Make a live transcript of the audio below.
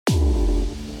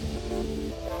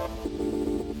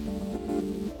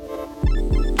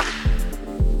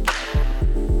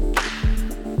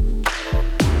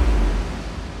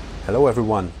Hello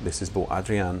everyone, this is Bo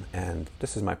Adrian and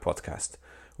this is my podcast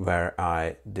where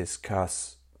I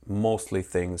discuss mostly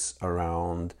things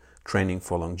around training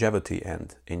for longevity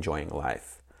and enjoying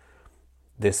life.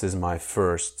 This is my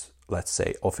first, let's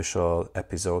say, official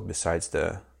episode besides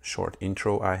the short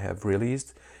intro I have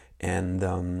released, and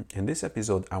in this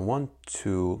episode I want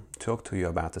to talk to you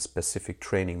about a specific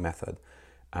training method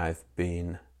I've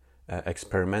been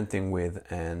experimenting with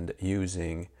and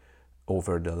using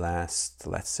over the last,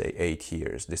 let's say, 8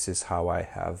 years. This is how I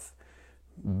have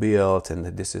built and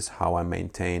this is how I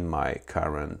maintain my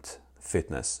current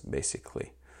fitness,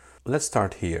 basically. Let's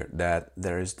start here that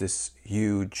there is this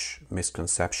huge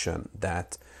misconception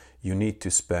that you need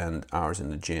to spend hours in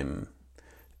the gym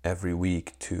every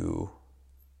week to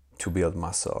build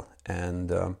muscle.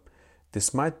 And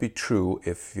this might be true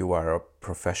if you are a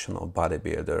professional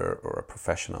bodybuilder or a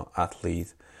professional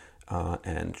athlete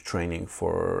and training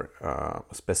for a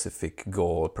specific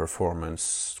goal,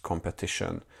 performance,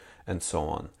 competition, and so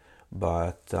on.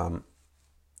 But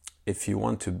if you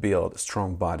want to build a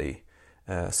strong body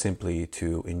simply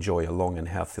to enjoy a long and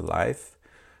healthy life,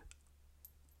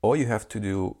 all you have to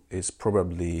do is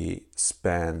probably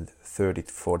spend 30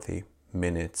 to 40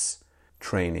 minutes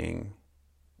training,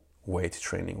 weight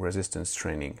training, resistance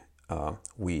training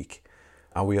week.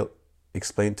 I will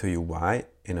explain to you why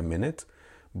in a minute.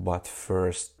 But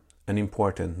first, an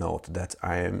important note that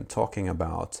I am talking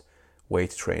about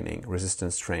weight training,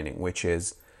 resistance training, which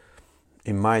is,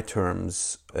 in my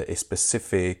terms, a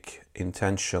specific,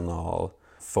 intentional,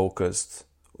 focused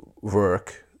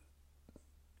work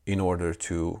in order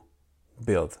to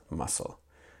build muscle.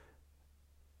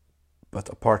 But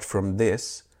apart from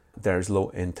this, there is low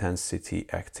intensity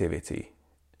activity.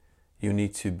 You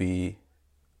need to be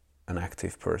an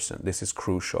active person. This is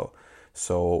crucial.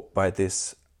 So by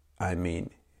this, I mean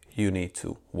you need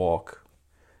to walk,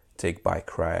 take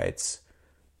bike rides,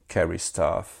 carry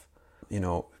stuff,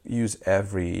 use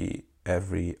every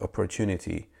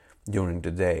opportunity during the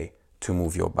day to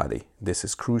move your body. This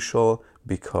is crucial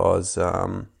because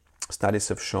studies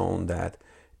have shown that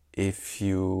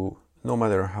no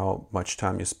matter how much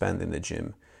time you spend in the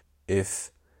gym,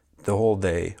 if the whole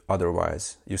day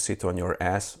otherwise you sit on your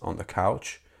ass on the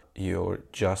couch, you're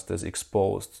just as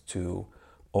exposed to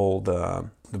all the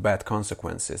bad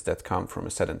consequences that come from a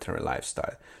sedentary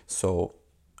lifestyle. So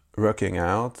working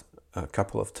out a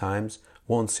couple of times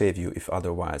won't save you if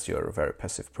otherwise you're a very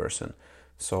passive person.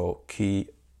 So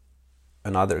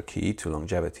another key to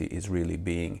longevity is really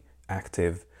being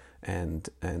active and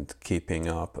keeping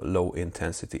up low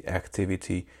intensity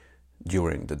activity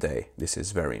during the day. This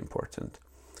is very important.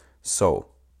 So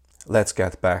let's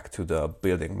get back to the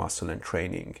building muscle and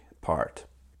training part.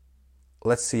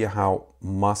 Let's see how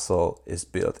muscle is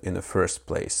built in the first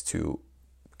place to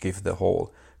give the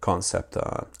whole concept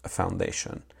a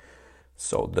foundation.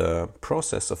 So the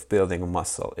process of building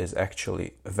muscle is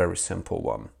actually a very simple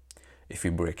one if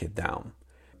you break it down.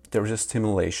 There is a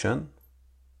stimulation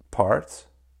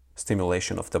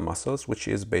of the muscles, which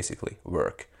is basically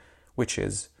work, which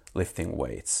is lifting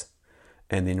weights.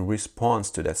 And in response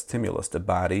to that stimulus, the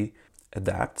body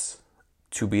adapts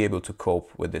to be able to cope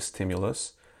with this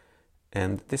stimulus,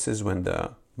 and this is when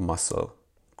the muscle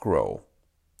grow.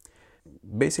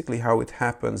 Basically how it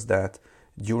happens that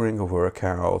during a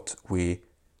workout we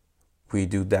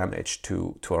do damage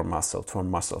to our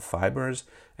muscle fibers,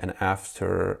 and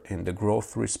after, in the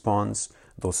growth response,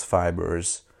 those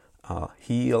fibers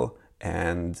heal,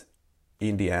 and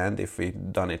in the end, if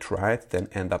we've done it right, then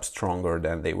end up stronger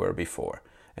than they were before.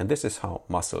 And this is how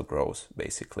muscle grows,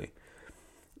 basically.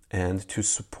 And to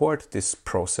support this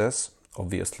process,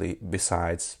 obviously,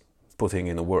 besides putting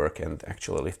in the work and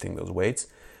actually lifting those weights,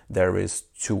 there is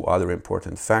two other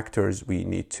important factors we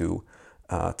need to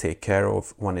take care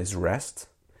of. One is rest,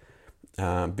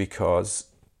 because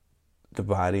the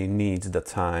body needs the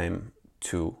time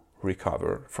to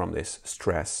recover from this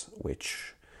stress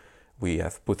which we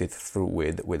have put it through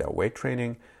with our weight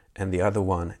training. And the other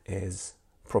one is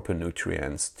proper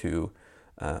nutrients to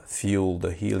fuel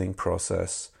the healing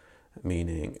process,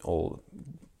 meaning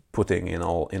putting in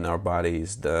our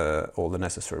bodies all the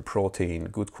necessary protein,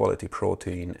 good quality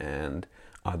protein, and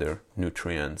other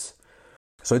nutrients.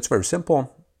 So it's very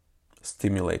simple.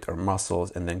 Stimulate our muscles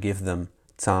and then give them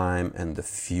time and the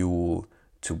fuel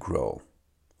to grow.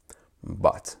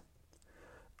 But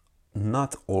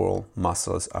not all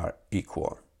muscles are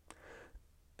equal,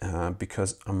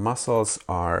 because our muscles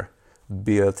are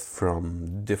built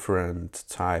from different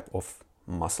type of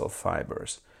muscle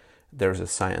fibers. There's a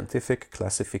scientific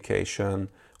classification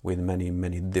with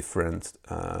many different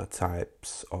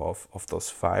types of those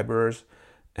fibers,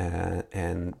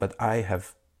 but I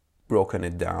have broken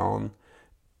it down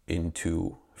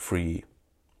into three,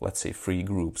 let's say, three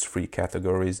groups, three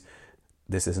categories.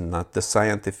 This is not the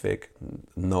scientific,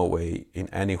 no way, in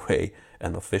any way,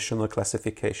 an official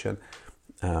classification.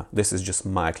 This is just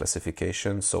my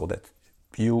classification so that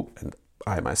you and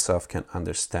I myself can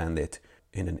understand it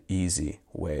in an easy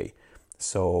way.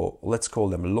 So let's call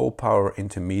them low power,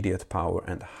 intermediate power,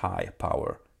 and high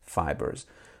power fibers.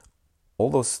 All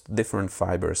those different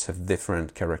fibers have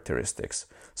different characteristics.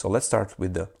 So let's start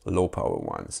with the low power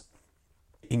ones.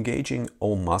 Engaging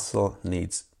all muscle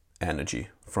needs energy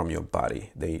from your body.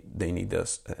 They need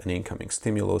an incoming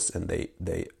stimulus, and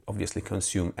they obviously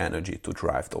consume energy to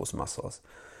drive those muscles.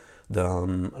 The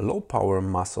low power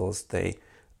muscles, they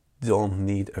don't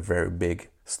need a very big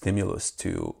stimulus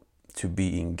to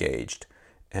be engaged,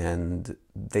 and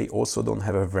they also don't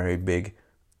have a very big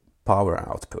power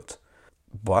output,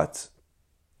 but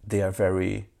they are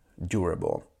very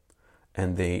durable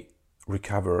and they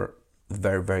recover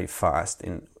very, very fast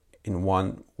in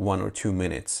one or 2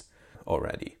 minutes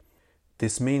already.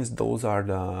 This means those are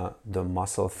the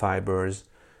muscle fibers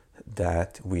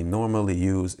that we normally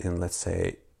use in, let's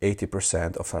say,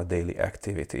 80% of our daily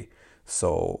activity.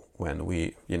 So when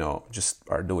we, just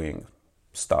are doing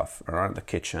stuff around the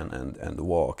kitchen and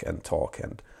walk and talk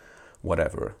and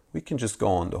whatever, we can just go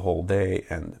on the whole day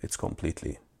and it's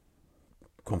completely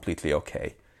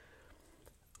okay.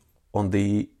 On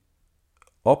the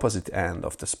opposite end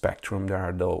of the spectrum, there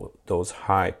are those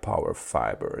high power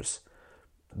fibers.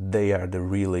 They are the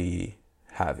really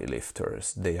heavy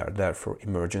lifters. They are there for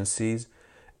emergencies,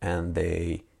 and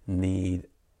they need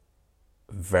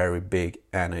very big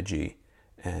energy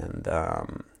and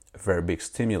very big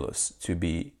stimulus to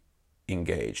be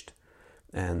engaged.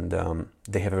 And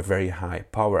they have a very high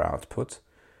power output,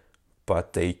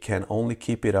 but they can only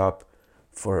keep it up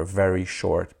for a very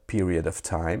short period of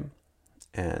time,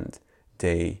 and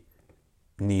they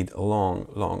need a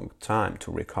long time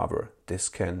to recover. This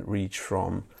can reach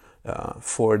from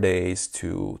 4 days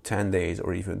to 10 days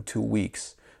or even 2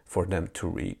 weeks for them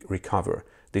to recover.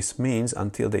 This means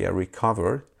until they are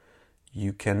recovered,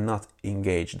 you cannot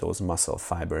engage those muscle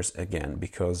fibers again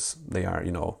because they are,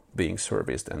 being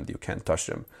serviced and you can't touch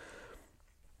them.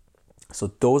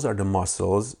 So those are the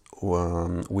muscles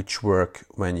which work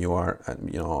when you are,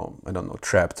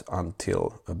 trapped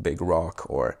until a big rock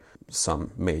or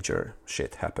some major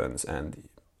shit happens and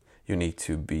you need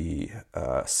to be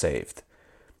saved.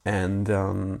 And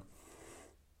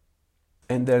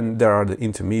then there are the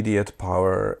intermediate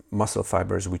power muscle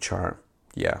fibers, which are,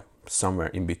 somewhere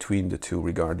in between the two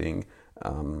regarding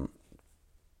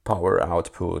power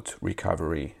output,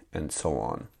 recovery, and so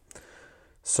on.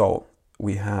 So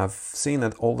we have seen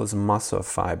that all those muscle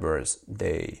fibers,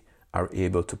 they are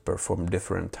able to perform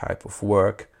different type of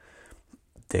work.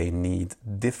 They need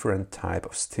different type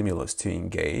of stimulus to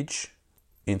engage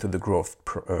into the growth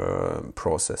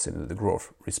process, into the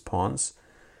growth response,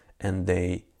 and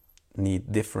they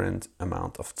need different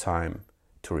amount of time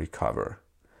to recover.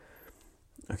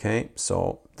 Okay,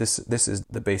 so this is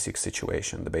the basic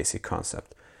situation, the basic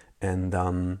concept. And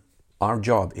our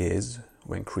job is,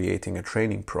 when creating a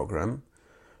training program,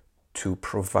 to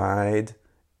provide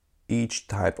each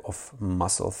type of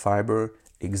muscle fiber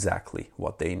exactly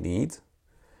what they need,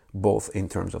 both in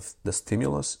terms of the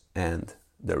stimulus and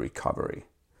the recovery.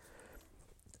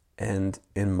 And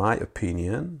in my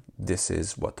opinion, this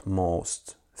is what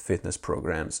most fitness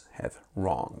programs have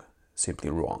wrong, simply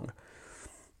wrong.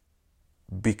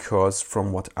 Because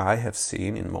from what I have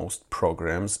seen in most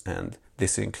programs, and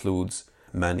this includes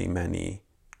many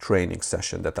training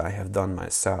sessions that I have done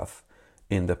myself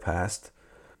in the past,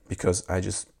 because I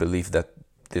just believe that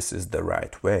this is the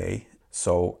right way.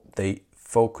 So they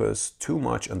focus too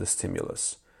much on the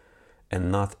stimulus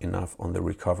and not enough on the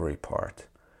recovery part.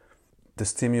 The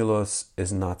stimulus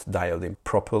is not dialed in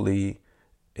properly.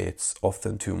 It's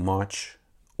often too much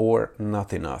or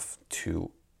not enough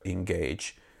to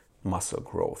engage muscle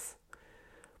growth.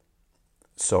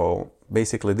 So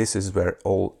basically this is where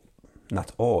I'm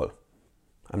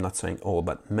not saying all,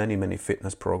 but many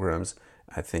fitness programs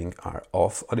I think are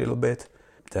off a little bit,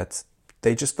 that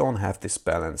they just don't have this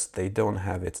balance. They don't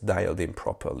have it dialed in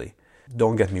properly.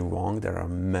 Don't get me wrong, there are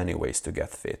many ways to get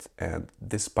fit, and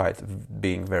despite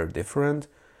being very different,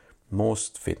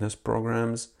 most fitness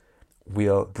programs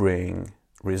will bring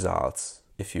results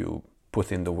if you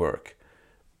put in the work.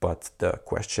 But the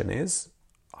question is,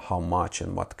 how much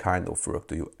and what kind of work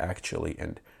do you actually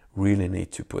and really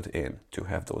need to put in to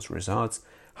have those results?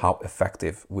 How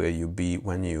effective will you be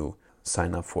when you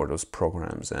sign up for those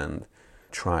programs and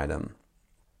try them?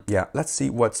 Yeah, let's see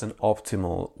what's an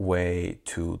optimal way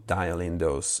to dial in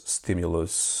those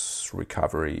stimulus,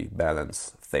 recovery,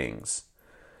 balance things.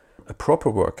 A proper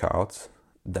workout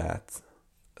that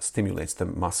stimulates the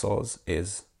muscles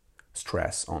is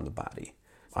stress on the body.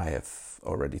 I have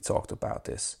already talked about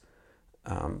this.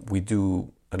 We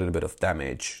do a little bit of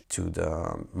damage to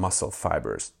the muscle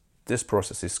fibers. This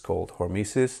process is called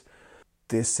hormesis.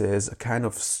 This is a kind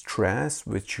of stress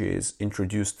which is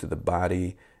introduced to the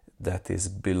body that is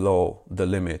below the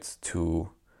limit to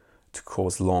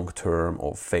cause long-term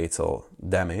or fatal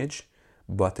damage,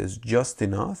 but is just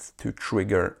enough to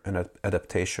trigger an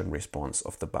adaptation response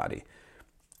of the body.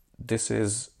 This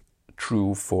is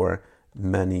true for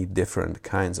many different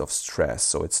kinds of stress.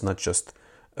 So it's not just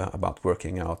about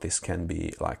working out. This can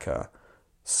be like a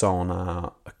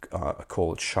sauna, a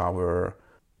cold shower,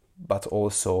 but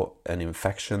also an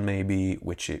infection maybe,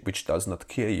 which does not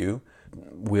kill you,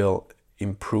 will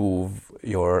improve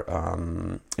your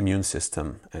immune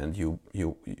system, and you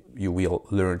will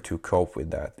learn to cope with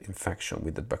that infection,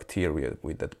 with that bacteria,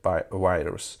 with that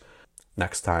virus.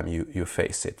 Next time you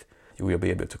face it, you will be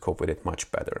able to cope with it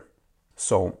much better.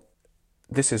 So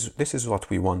this is what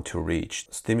we want to reach,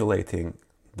 stimulating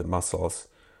the muscles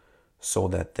so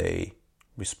that they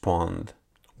respond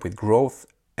with growth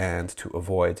and to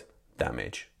avoid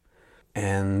damage.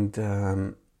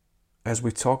 And as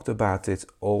we talked about it,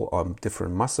 all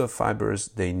different muscle fibers,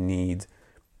 they need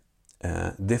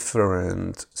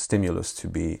different stimulus to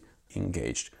be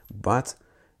engaged. But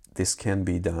this can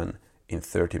be done in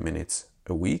 30 minutes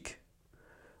a week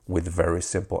with very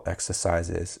simple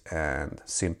exercises and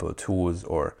simple tools,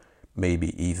 or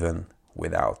maybe even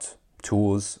without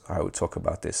tools. I will talk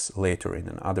about this later in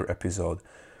another episode,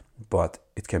 but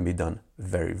it can be done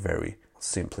very, very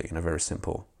simply, in a very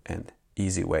simple and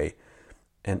easy way.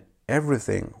 And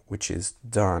everything which is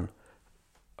done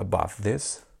above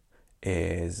this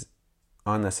is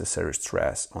unnecessary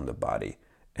stress on the body,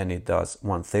 and it does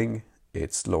one thing: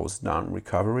 it slows down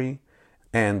recovery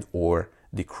and or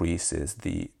decreases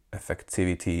the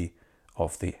effectivity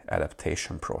of the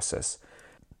adaptation process.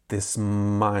 This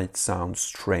might sound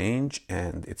strange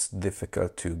and it's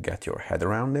difficult to get your head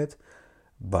around it,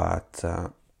 but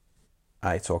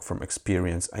I talk from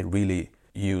experience. I really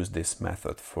use this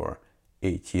method for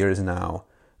 8 years now.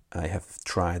 I have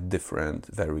tried different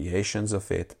variations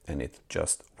of it and it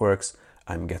just works.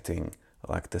 I'm getting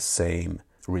like the same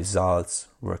results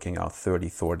working out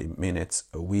 30-40 minutes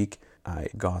a week I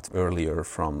got earlier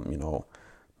from,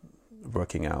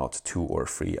 working out 2 or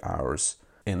 3 hours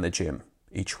in the gym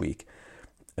each week.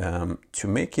 To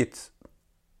make it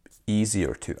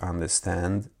easier to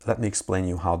understand, let me explain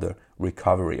you how the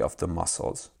recovery of the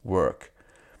muscles work.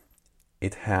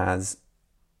 It has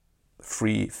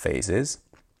 3 phases.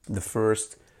 The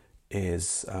first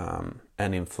is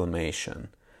an inflammation.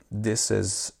 This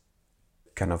is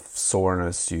kind of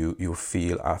soreness you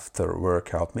feel after a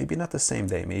workout, maybe not the same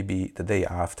day, maybe the day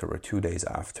after or 2 days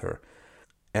after.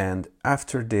 And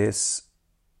after this,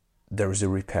 there is a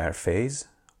repair phase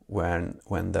when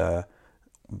the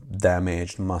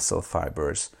damaged muscle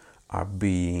fibers are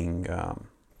being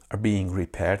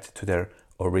repaired to their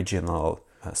original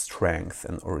strength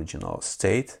and original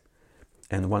state.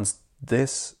 And once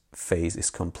this phase is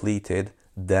completed,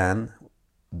 then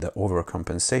the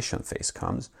overcompensation phase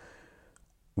comes,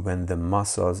 when the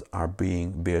muscles are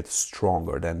being built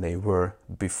stronger than they were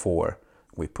before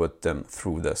we put them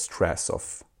through the stress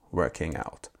of working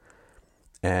out.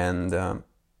 And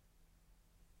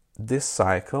this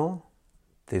cycle,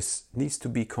 this needs to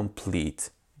be complete.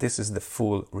 This is the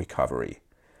full recovery.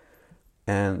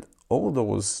 And all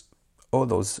those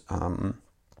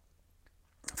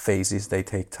phases, they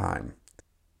take time.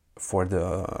 For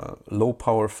the low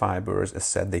power fibers, as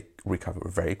said, they recover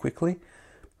very quickly,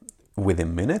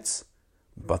 within minutes,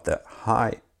 but the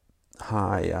high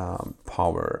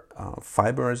power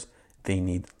fibers, they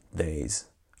need days,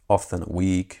 often a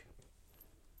week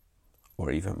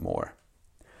or even more.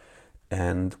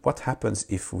 And what happens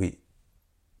if we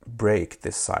break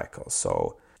this cycle?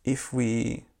 So if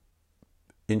we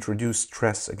introduce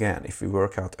stress again, if we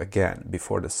work out again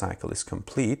before the cycle is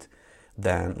complete,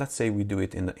 then let's say we do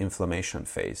it in the inflammation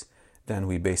phase, then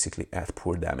we basically add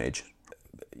poor damage.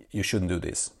 You shouldn't do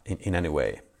this in any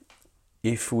way.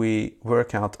 If we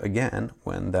work out again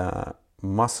when the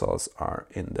muscles are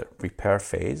in the repair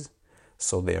phase,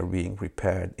 so they are being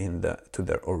repaired to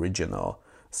their original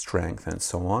strength and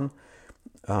so on,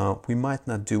 we might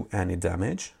not do any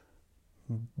damage,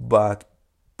 but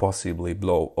possibly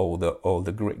blow all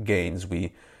the gains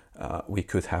we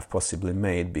could have possibly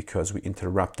made, because we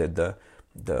interrupted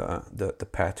the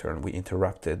pattern, we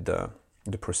interrupted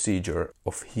the procedure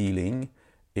of healing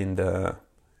in the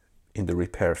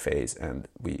repair phase, and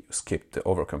we skipped the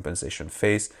overcompensation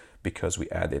phase because we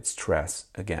added stress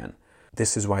again.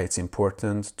 This is why it's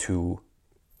important to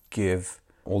give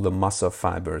all the muscle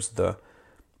fibers the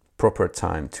proper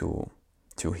time to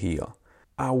heal.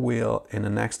 I will, in the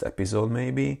next episode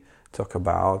maybe, talk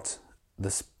about the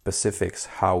specifics,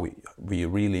 how we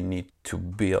really need to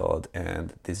build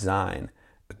and design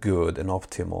a good and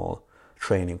optimal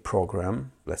training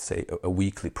program, let's say a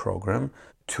weekly program,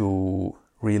 to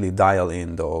really dial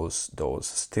in those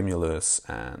stimulus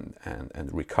and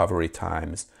recovery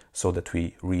times so that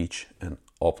we reach an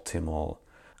optimal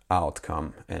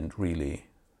outcome and really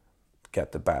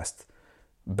get the best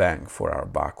bang for our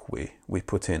buck we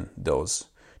put in those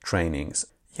trainings.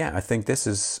 Yeah, I think this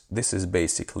is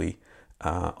basically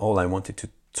all I wanted to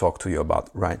talk to you about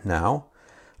right now.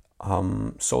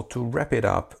 So to wrap it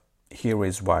up, here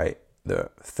is why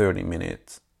the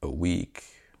 30-minute a week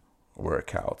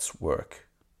workouts work.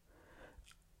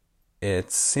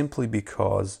 It's simply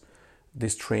because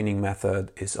this training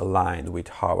method is aligned with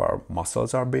how our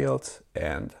muscles are built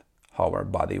and how our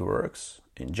body works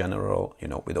in general,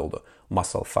 with all the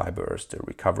muscle fibers, the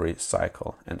recovery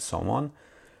cycle, and so on.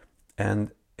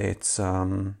 And it's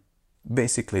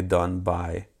basically done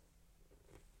by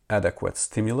adequate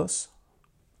stimulus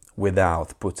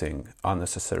without putting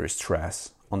unnecessary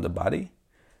stress on the body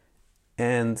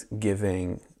and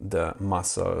giving the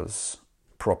muscles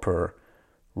proper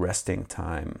resting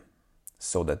time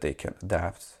so that they can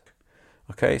adapt.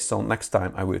 Okay, so next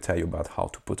time I will tell you about how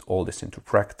to put all this into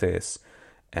practice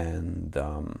and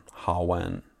how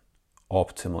an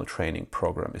optimal training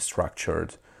program is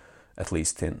structured, at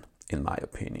least in my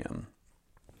opinion.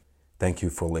 Thank you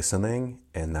for listening,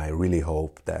 and I really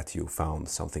hope that you found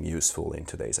something useful in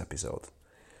today's episode.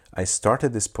 I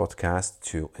started this podcast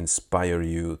to inspire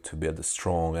you to build a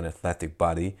strong and athletic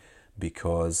body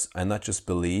because I not just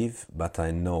believe, but I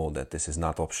know that this is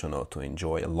not optional to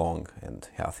enjoy a long and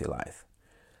healthy life.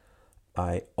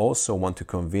 I also want to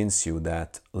convince you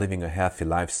that living a healthy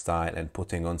lifestyle and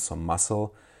putting on some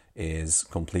muscle is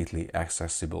completely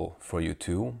accessible for you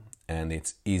too, and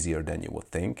it's easier than you would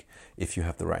think if you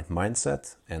have the right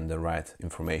mindset and the right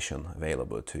information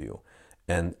available to you.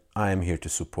 And I am here to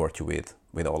support you with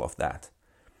all of that.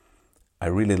 I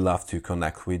really love to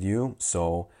connect with you,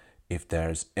 so if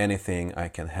there's anything I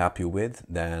can help you with,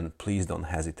 then please don't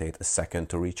hesitate a second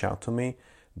to reach out to me.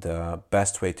 The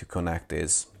best way to connect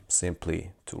is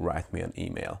simply to write me an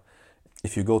email.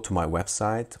 If you go to my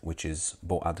website, which is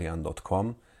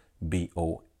boadrian.com,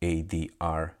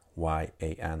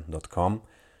 BOADRYAN.com,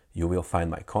 you will find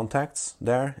my contacts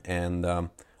there, and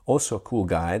also a cool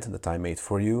guide that I made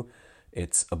for you.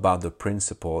 It's about the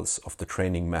principles of the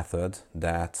training method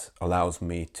that allows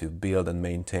me to build and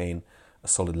maintain a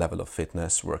solid level of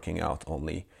fitness working out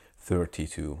only 30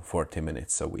 to 40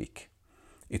 minutes a week.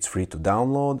 It's free to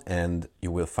download, and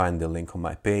you will find the link on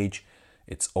my page.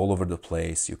 It's all over the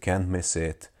place. You can't miss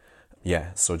it.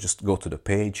 Yeah, so just go to the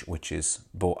page, which is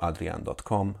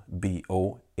boadrian.com,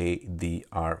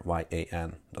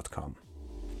 BOADRYAN.com.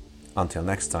 Until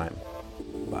next time,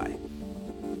 bye.